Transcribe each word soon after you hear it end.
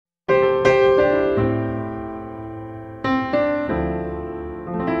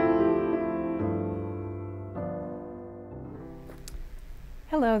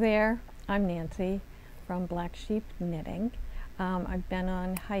Hello there, I'm Nancy from Black Sheep Knitting. I've been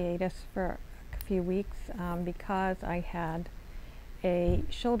on hiatus for a few weeks because I had a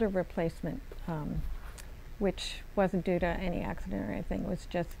shoulder replacement, which wasn't due to any accident or anything. It was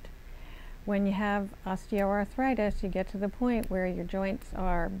just when you have osteoarthritis, you get to the point where your joints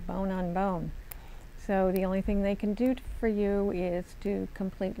are bone on bone. So the only thing they can do for you is to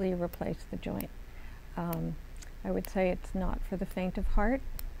completely replace the joint. I would say it's not for the faint of heart,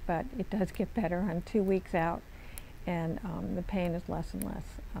 but it does get better. I'm 2 weeks out, and the pain is less and less,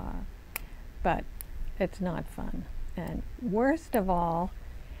 but it's not fun. And worst of all,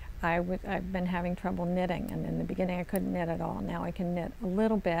 I've been having trouble knitting, and in the beginning I couldn't knit at all. Now I can knit a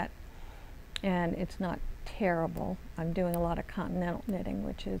little bit, and it's not terrible. I'm doing a lot of continental knitting,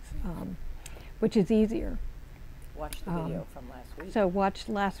 which is easier. Watch the video from last week. So watch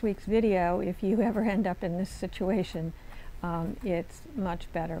last week's video if you ever end up in this situation. It's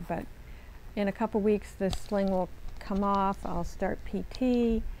much better, but in a couple weeks the sling will come off. I'll start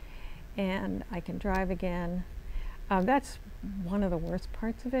PT and I can drive again. That's one of the worst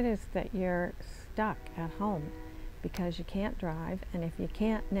parts of it, is that you're stuck at home because you can't drive, and if you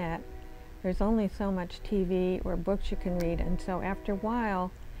can't knit, there's only so much TV or books you can read, and so after a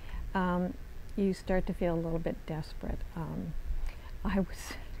while you start to feel a little bit desperate. I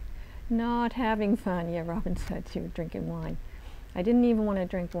was not having fun. Yeah, Robin said she was drinking wine. I didn't even want to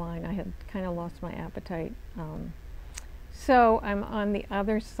drink wine. I had kind of lost my appetite. So I'm on the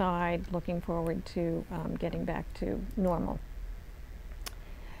other side, looking forward to getting back to normal.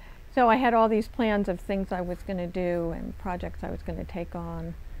 So I had all these plans of things I was going to do and projects I was going to take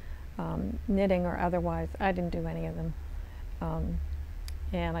on, knitting or otherwise. I didn't do any of them.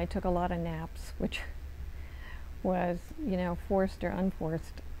 And I took a lot of naps, which was, you know, forced or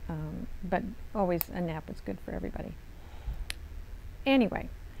unforced, but always a nap is good for everybody. Anyway,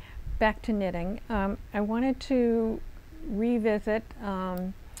 back to knitting. I wanted to revisit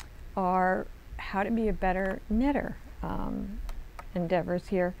our how to be a better knitter endeavors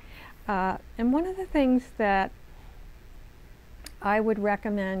here. And one of the things that I would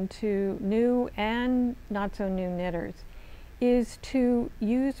recommend to new and not so new knitters is to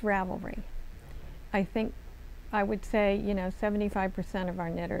use Ravelry. I think I would say, you know, 75% of our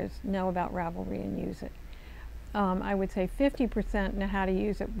knitters know about Ravelry and use it. I would say 50% know how to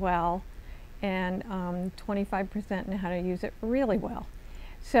use it well, and 25% know how to use it really well.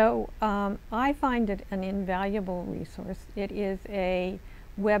 So I find it an invaluable resource. It is a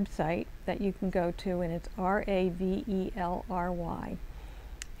website that you can go to, and it's Ravelry,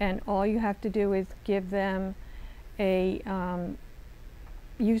 and all you have to do is give them a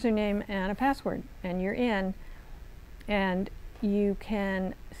username and a password, and you're in, and you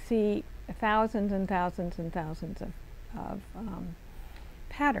can see thousands and thousands and thousands of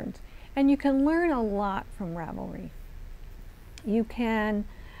patterns, and you can learn a lot from Ravelry. You can,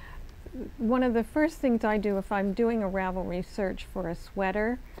 one of the first things I do if I'm doing a Ravelry search for a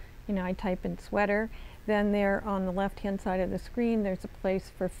sweater, you know, I type in sweater, then there on the left hand side of the screen there's a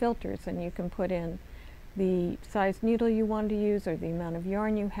place for filters, and you can put in the size needle you want to use, or the amount of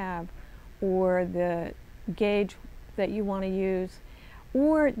yarn you have, or the gauge that you want to use,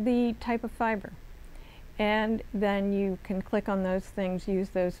 or the type of fiber. And then you can click on those things, use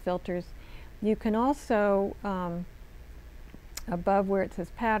those filters. You can also, above where it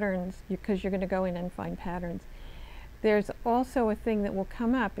says patterns, because you're going to go in and find patterns, there's also a thing that will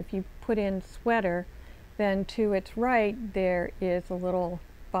come up. If you put in sweater, then to its right there is a little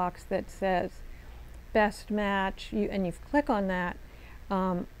box that says best match, and you click on that.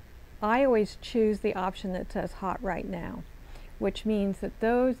 I always choose the option that says hot right now, which means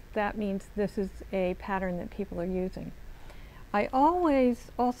that means this is a pattern that people are using. I always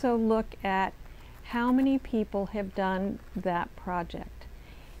also look at how many people have done that project.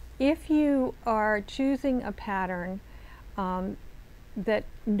 If you are choosing a pattern that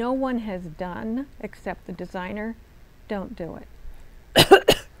no one has done except the designer, don't do it.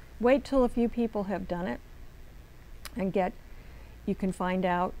 Wait till a few people have done it and you can find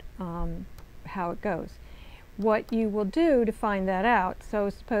out how it goes. What you will do to find that out, so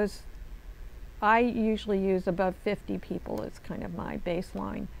suppose I usually use above 50 people as kind of my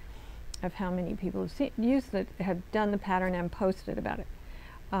baseline of how many people have done the pattern and posted about it.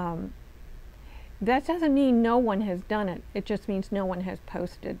 That doesn't mean no one has done it. It just means no one has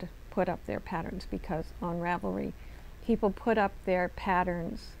put up their patterns, because on Ravelry people put up their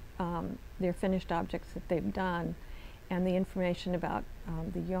patterns, their finished objects that they've done, and the information about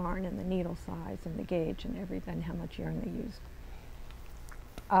the yarn and the needle size and the gauge and everything, how much yarn they used.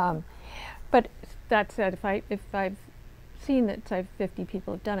 But that said, if I've seen that say 50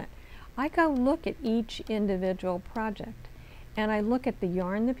 people have done it. I go look at each individual project, and I look at the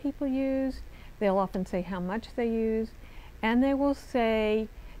yarn that people used. They'll often say how much they used, and they will say,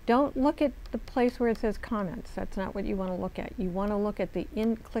 don't look at the place where it says comments. That's not what you want to look at. You want to look at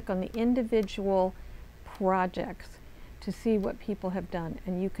click on the individual projects to see what people have done.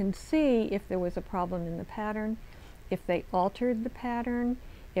 And you can see if there was a problem in the pattern, if they altered the pattern,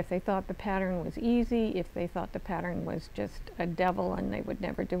 if they thought the pattern was easy, if they thought the pattern was just a devil and they would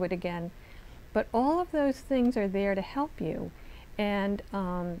never do it again. But all of those things are there to help you and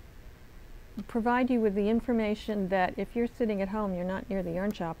provide you with the information that if you're sitting at home, you're not near the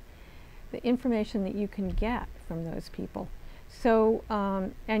yarn shop, the information that you can get from those people. So,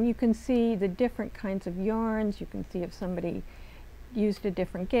 and you can see the different kinds of yarns. You can see if somebody used a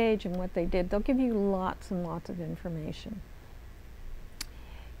different gauge and what they did. They'll give you lots and lots of information.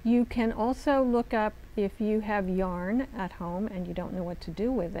 You can also look up if you have yarn at home and you don't know what to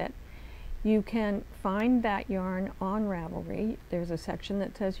do with it. You can find that yarn on Ravelry. There's a section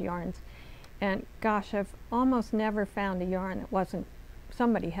that says yarns. And gosh, I've almost never found a yarn that wasn't,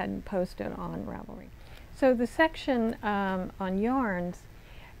 somebody hadn't posted on Ravelry. So the section on yarns,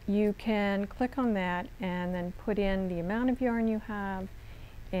 you can click on that and then put in the amount of yarn you have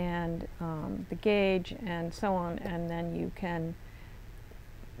and the gauge and so on, and then you can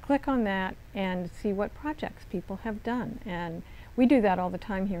click on that and see what projects people have done. And we do that all the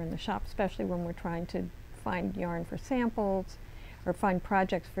time here in the shop, especially when we're trying to find yarn for samples or find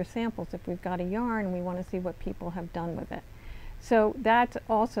projects for samples. If we've got a yarn, we want to see what people have done with it. So that's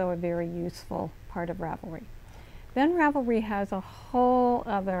also a very useful part of Ravelry. Then Ravelry has a whole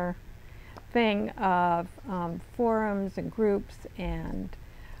other thing of forums and groups, and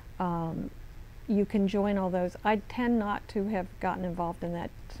you can join all those. I tend not to have gotten involved in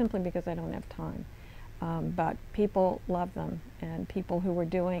that simply because I don't have time. But people love them, and people who are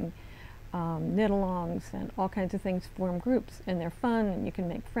doing knit-alongs and all kinds of things form groups, and they're fun, and you can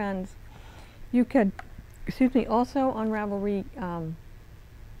make friends. You could, excuse me, also on Ravelry,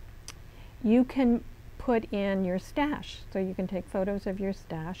 you can put in your stash. So you can take photos of your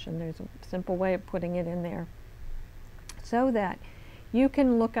stash, and there's a simple way of putting it in there so that you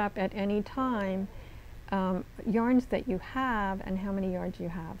can look up at any time yarns that you have and how many yards you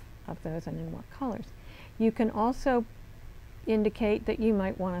have of those and in what colors. You can also indicate that you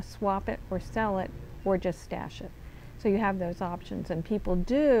might want to swap it or sell it or just stash it. So you have those options, and people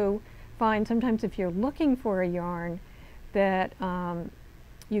do find sometimes if you're looking for a yarn that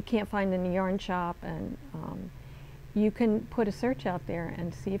you can't find in the yarn shop, and you can put a search out there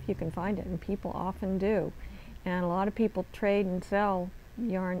and see if you can find it, and people often do. And a lot of people trade and sell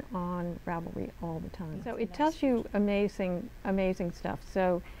yarn on Ravelry all the time. So it tells you amazing, amazing stuff.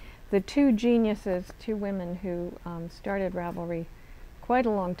 So the two geniuses, two women who started Ravelry quite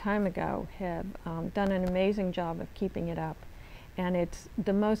a long time ago, have done an amazing job of keeping it up. And it's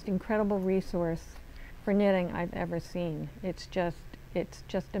the most incredible resource for knitting I've ever seen. It's just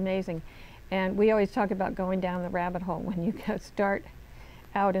amazing. And we always talk about going down the rabbit hole when you start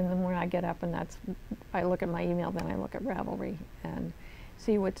out in the morning. I get up and I look at my email, then I look at Ravelry and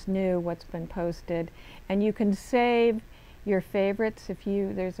see what's new, what's been posted. And you can save your favorites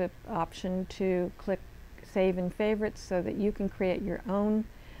there's an option to click save in favorites so that you can create your own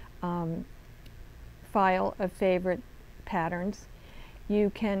file of favorite patterns. You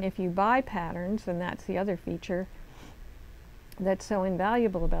can, if you buy patterns, and that's the other feature that's so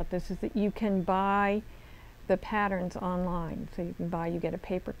invaluable about this, is that you can buy the patterns online. So you get a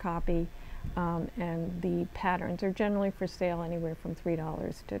paper copy, and the patterns are generally for sale anywhere from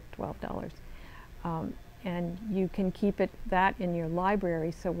 $3 to $12. And you can keep that in your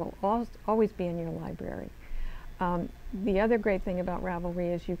library, so it will always be in your library. The other great thing about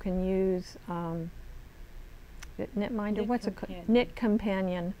Ravelry is you can use Knit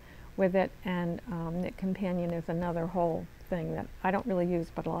Companion with it, and Knit Companion is another whole thing that I don't really use,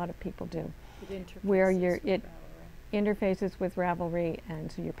 but a lot of people do. It interfaces with Ravelry,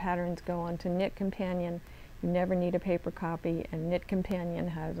 and so your patterns go onto Knit Companion. You never need a paper copy, and Knit Companion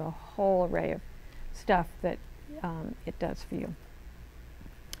has a whole array of stuff that it does for you.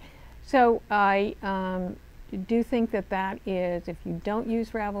 So I do think that is, if you don't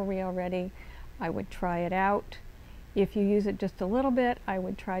use Ravelry already, I would try it out. If you use it just a little bit, I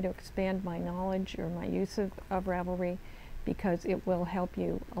would try to expand my knowledge or my use of Ravelry, because it will help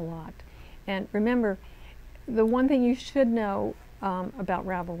you a lot. And remember, the one thing you should know about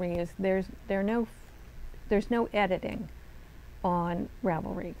Ravelry is there's no editing on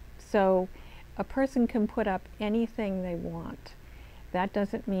Ravelry. So a person can put up anything they want. That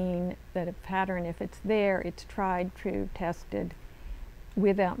doesn't mean that a pattern, if it's there, it's tried, true, tested,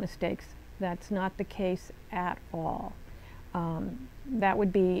 without mistakes. That's not the case at all. That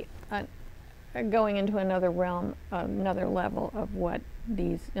would be going into another realm, another level of what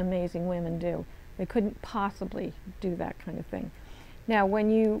these amazing women do. They couldn't possibly do that kind of thing. Now,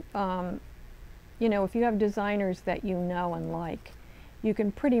 when you, you know, if you have designers that you know and like, you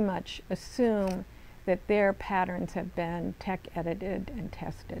can pretty much assume that their patterns have been tech edited and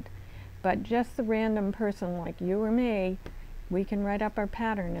tested. But just the random person like you or me, we can write up our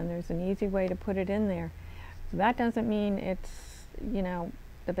pattern and there's an easy way to put it in there. So that doesn't mean it's, you know,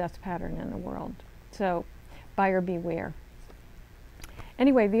 the best pattern in the world. So buyer beware.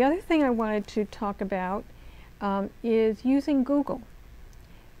 Anyway, the other thing I wanted to talk about is using Google.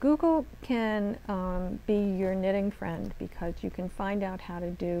 Google can be your knitting friend because you can find out how to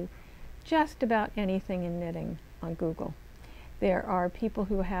do just about anything in knitting on Google. There are people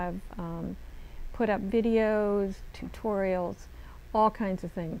who have put up videos, tutorials, all kinds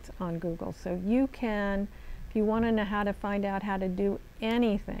of things on Google. So you can, if you want to know how to find out how to do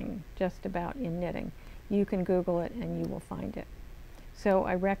anything just about in knitting, you can Google it and you will find it. So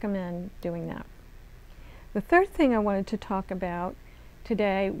I recommend doing that. The third thing I wanted to talk about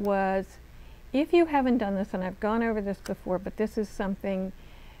today was, if you haven't done this, and I've gone over this before, but this is something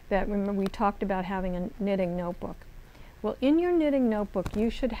that, remember we talked about having a knitting notebook. Well, in your knitting notebook you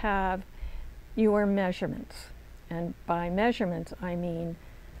should have your measurements. And by measurements I mean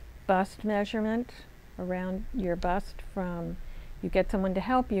bust measurement around your bust, from you get someone to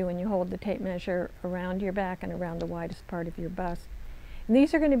help you and you hold the tape measure around your back and around the widest part of your bust. And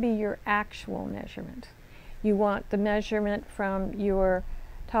these are going to be your actual measurements. You want the measurement from your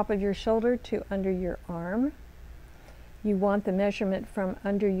top of your shoulder to under your arm. You want the measurement from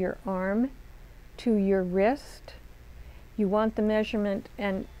under your arm to your wrist. You want the measurement,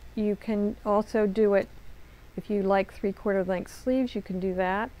 and you can also do it if you like 3/4 length sleeves, you can do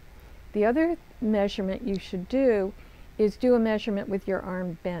that. The other measurement you should do is do a measurement with your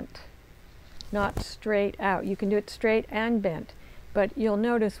arm bent, not straight out. You can do it straight and bent, but you'll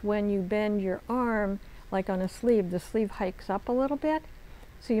notice when you bend your arm, like on a sleeve, the sleeve hikes up a little bit,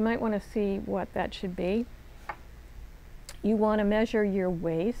 so you might want to see what that should be. You want to measure your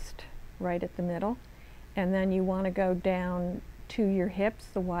waist right at the middle, and then you want to go down to your hips,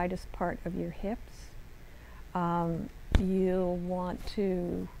 the widest part of your hips. You'll want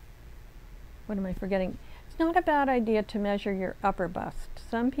to, what am I forgetting? It's not a bad idea to measure your upper bust.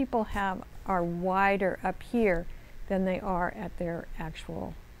 Some people are wider up here than they are at their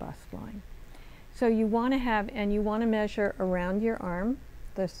actual bust line. So you want to have, and you want to measure around your arm,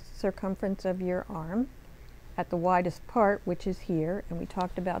 the circumference of your arm at the widest part, which is here, and we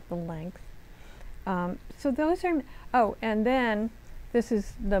talked about the length. So those are, oh, and then this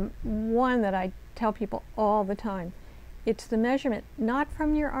is the one that I tell people all the time. It's the measurement not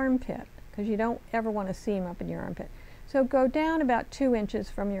from your armpit, because you don't ever want to seam up in your armpit. So go down about 2 inches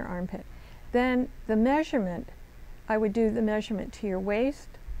from your armpit. Then the measurement, I would do the measurement to your waist,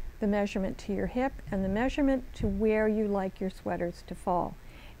 the measurement to your hip, and the measurement to where you like your sweaters to fall.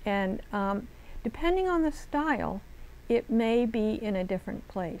 And depending on the style, it may be in a different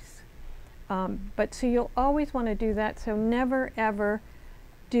place. But so you'll always want to do that, so never ever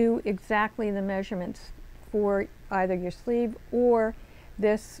do exactly the measurements for either your sleeve or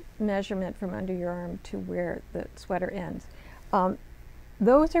this measurement from under your arm to where the sweater ends.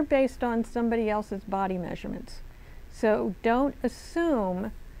 Those are based on somebody else's body measurements. So don't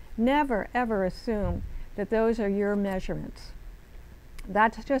assume, never ever assume that those are your measurements.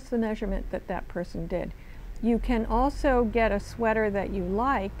 That's just the measurement that that person did. You can also get a sweater that you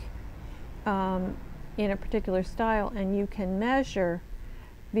like in a particular style, and you can measure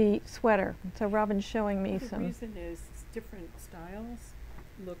the sweater. So Robin's showing me some. The reason is different styles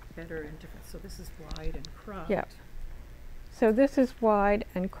look better in different, so this is wide and cropped. Yeah. So this is wide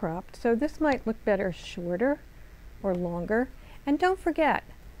and cropped. So this might look better shorter or longer. And don't forget,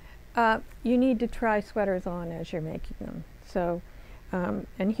 you need to try sweaters on as you're making them. So,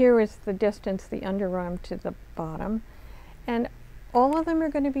 and here is the distance, the underarm to the bottom. And all of them are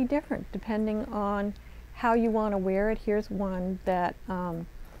going to be different depending on how you want to wear it. Here's one that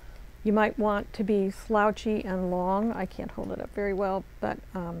you might want to be slouchy and long. I can't hold it up very well, but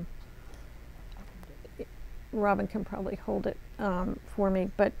Robin can probably hold it for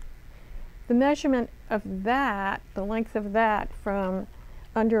me. But the measurement of that, the length of that from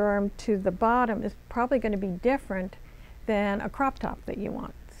underarm to the bottom is probably going to be different than a crop top that you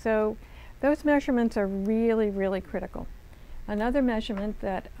want. So those measurements are really, really critical. Another measurement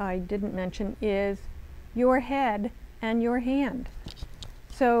that I didn't mention is your head and your hand.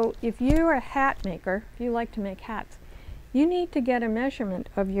 So if you're a hat maker, if you like to make hats, you need to get a measurement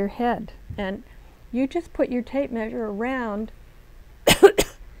of your head, and you just put your tape measure around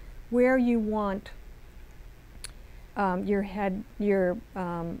where you want your head, your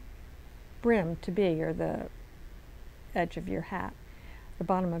brim to be, or the edge of your hat, the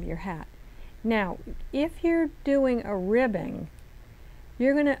bottom of your hat. Now, if you're doing a ribbing,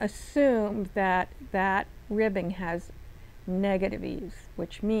 you're going to assume that that ribbing has negative ease,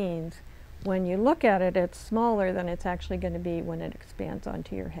 which means when you look at it, it's smaller than it's actually going to be when it expands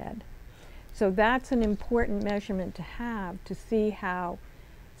onto your head. So that's an important measurement to have, to see how,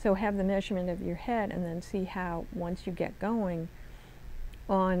 so have the measurement of your head and then see how, once you get going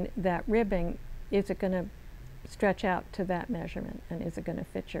on that ribbing, is it going to stretch out to that measurement, and is it going to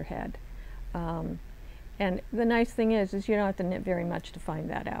fit your head? And the nice thing is you don't have to knit very much to find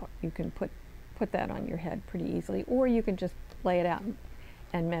that out. You can put that on your head pretty easily, or you can just lay it out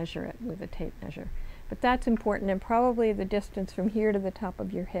and measure it with a tape measure. But that's important, and probably the distance from here to the top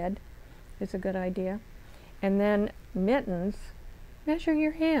of your head is a good idea. And then mittens, measure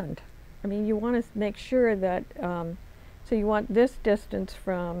your hand. I mean, you want to make sure that, so you want this distance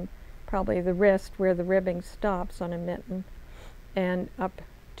from probably the wrist where the ribbing stops on a mitten and up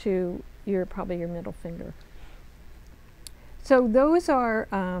to probably your middle finger. So those are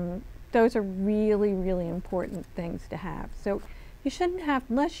really, really important things to have. So you shouldn't have,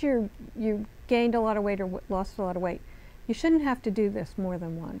 unless you gained a lot of weight or lost a lot of weight, you shouldn't have to do this more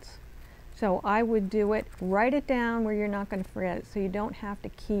than once. So I would do it, write it down where you're not going to forget it, so you don't have to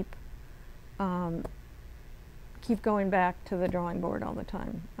keep going back to the drawing board all the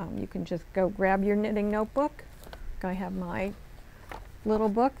time. You can just go grab your knitting notebook. I have my little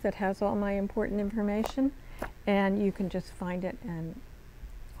book that has all my important information, and you can just find it and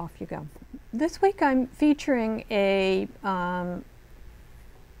off you go. This week I'm featuring a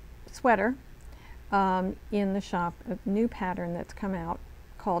sweater in the shop, a new pattern that's come out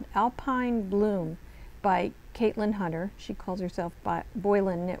called Alpine Bloom by Caitlin Hunter. She calls herself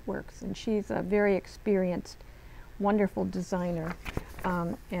Boylan Knitworks, and she's a very experienced, wonderful designer.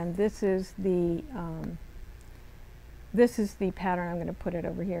 And this is the pattern. I'm going to put it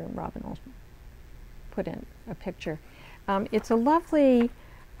over here, and Robin will put in a picture. It's a lovely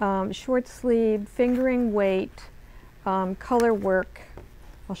short sleeve, fingering weight, color work.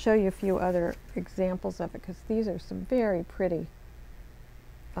 I'll show you a few other examples of it, because these are some very pretty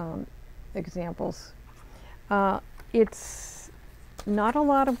examples. It's not a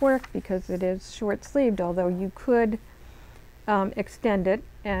lot of work because it is short sleeved, although you could extend it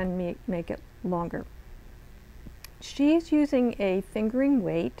and make it longer. She's using a fingering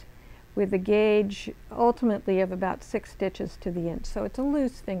weight with a gauge ultimately of about 6 stitches to the inch, so it's a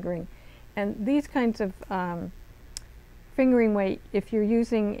loose fingering. And these kinds of fingering weight, if you're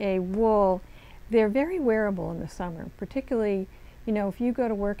using a wool, they're very wearable in the summer, particularly, you know, if you go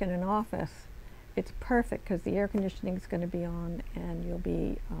to work in an office, it's perfect because the air conditioning is going to be on, and you'll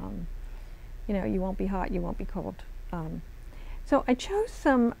be, you know, you won't be hot, you won't be cold. So I chose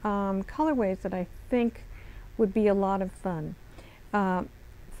some colorways that I think would be a lot of fun.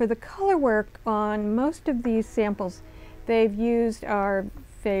 For the color work on most of these samples, they've used our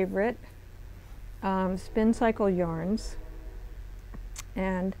favorite spin cycle yarns,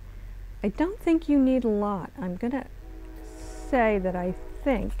 and I don't think you need a lot. I'm going to say that I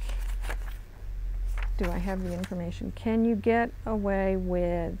think, do I have the information? Can you get away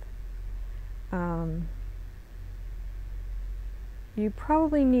with, you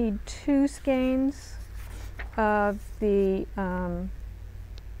probably need 2 skeins of the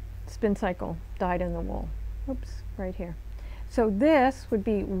spin cycle dyed in the wool. Oops, right here. So this would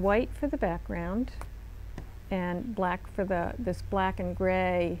be white for the background and black for this black and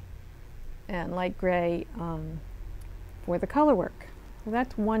gray and light gray for the color work. So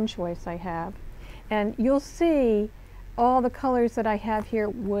that's one choice I have. And you'll see all the colors that I have here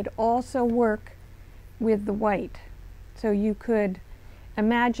would also work with the white. So you could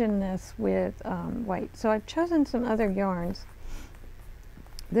imagine this with white. So I've chosen some other yarns.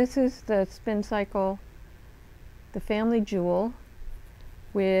 This is the Spin Cycle, the Family Jewel,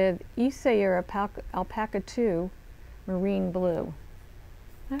 with Isair Alpaca 2 Marine Blue.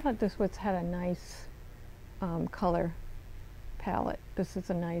 I thought this had a nice color palette. This is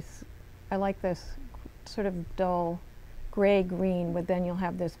a nice, I like this sort of dull gray-green, but then you'll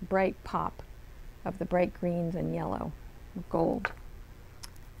have this bright pop of the bright greens and yellow, gold.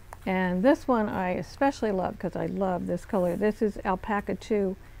 And this one I especially love because I love this color. This is Alpaca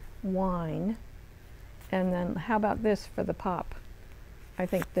 2 Wine. And then how about this for the pop? I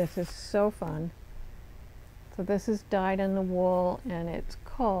think this is so fun. So this is dyed in the wool, and it's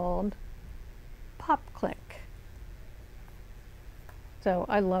called Pop Click. So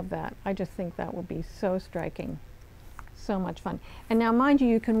I love that. I just think that will be so striking. So much fun. And now mind you,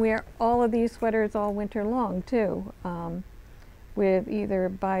 you can wear all of these sweaters all winter long too, with either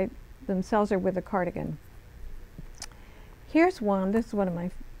by themselves or with a cardigan. Here's one. This is one of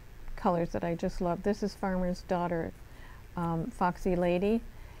my colors that I just love. This is Farmer's Daughter, Foxy Lady.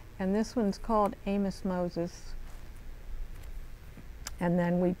 And this one's called Amos Moses. And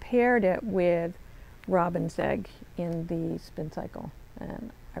then we paired it with Robin's Egg in the spin cycle.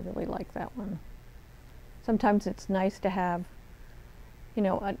 And I really like that one. Sometimes it's nice to have, you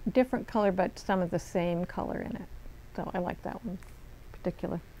know, a different color but some of the same color in it. So I like that one in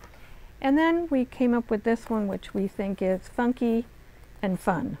particular. And then we came up with this one, which we think is funky and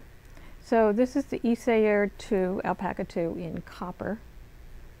fun. So this is the Isair 2 Alpaca 2 in copper,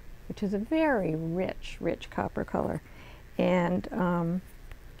 which is a very rich, rich copper color. And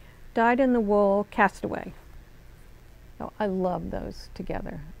dyed in the wool Castaway. So I love those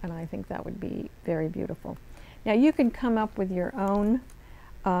together, and I think that would be very beautiful. Now you can come up with your own.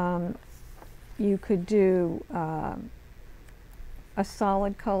 You could do a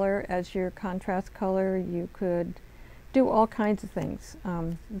solid color as your contrast color. You could do all kinds of things,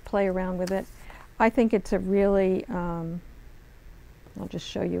 play around with it. I think it's a really, I'll just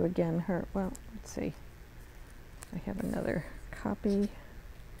show you again her, well, let's see. I have another copy.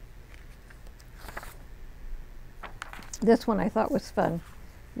 This one I thought was fun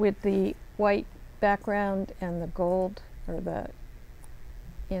with the white background and the gold or the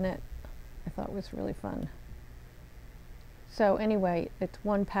in it. I thought was really fun. So anyway, it's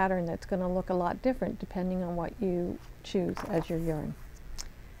one pattern that's going to look a lot different depending on what you choose as your yarn.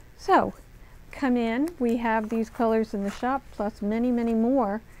 So come in. We have these colors in the shop plus many, many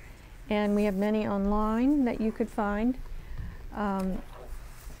more, and we have many online that you could find. So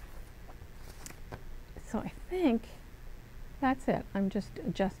I think that's it. I'm just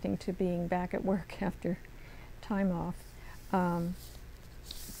adjusting to being back at work after time off.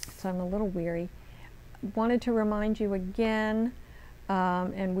 So I'm a little weary. Wanted to remind you again,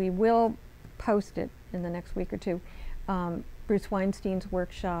 and we will post it in the next week or two, Bruce Weinstein's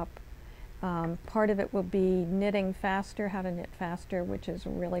workshop. Part of it will be knitting faster, how to knit faster, which is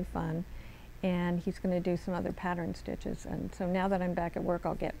really fun. And he's going to do some other pattern stitches. And so now that I'm back at work,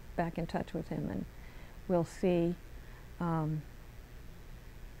 I'll get back in touch with him and we'll see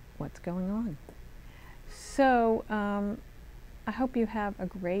what's going on. So I hope you have a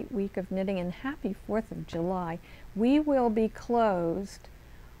great week of knitting and happy 4th of July. We will be closed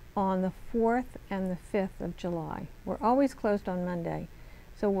on the 4th and the 5th of July. We're always closed on Monday.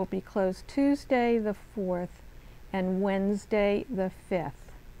 So we'll be closed Tuesday the 4th and Wednesday the 5th.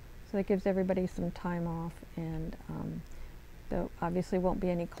 So that gives everybody some time off, and there obviously won't be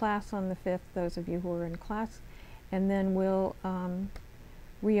any class on the 5th, those of you who are in class. And then we'll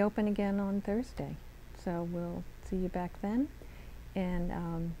reopen again on Thursday. So we'll see you back then. And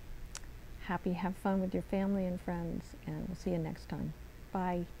have fun with your family and friends, and we'll see you next time.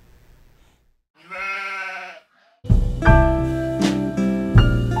 Bye.